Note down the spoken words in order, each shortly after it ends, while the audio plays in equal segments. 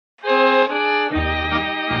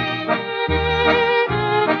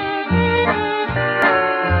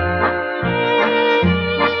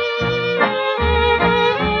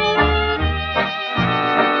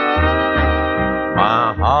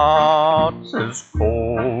as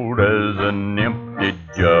cold as an empty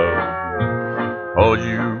jug, 'cause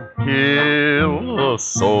you kill the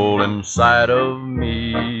soul inside of me.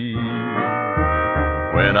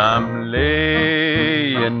 When I'm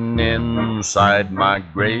laying inside my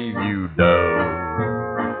grave you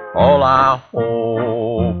dug, all I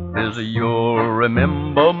hope is you'll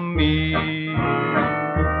remember me.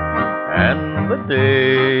 And the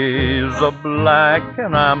days are black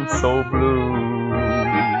and I'm so blue,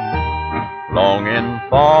 longing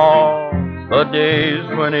for the days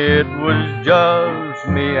when it was just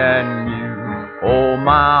me and you. Oh,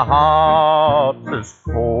 my heart's as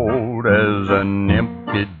cold as an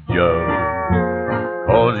empty jug,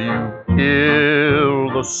 'cause you kill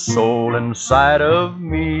the soul inside of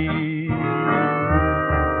me.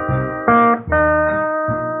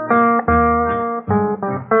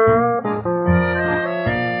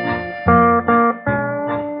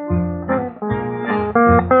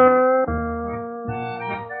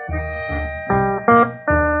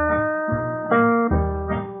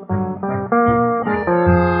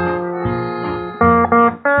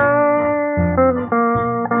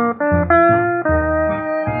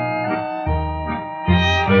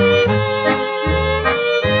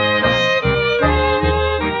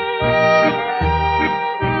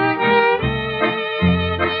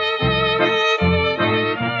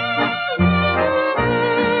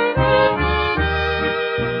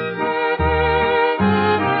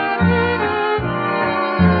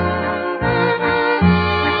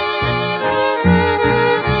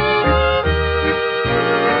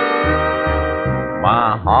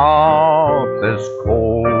 My heart's as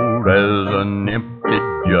cold as an empty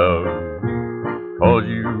jug, 'cause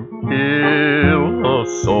you kill the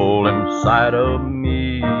soul inside of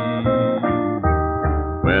me.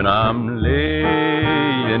 When I'm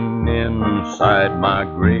laying inside my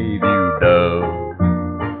grave you dug,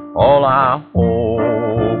 all I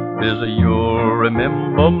hope is you'll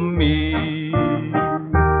remember me.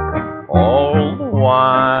 All the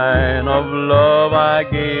wine of love I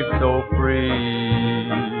gave so free,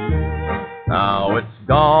 now it's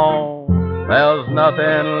gone, there's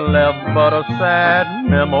nothing left but a sad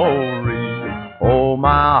memory. Oh,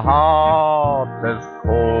 my heart's as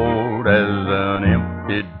cold as an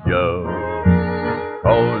empty jug,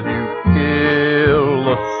 'cause you kill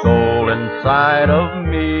the soul inside of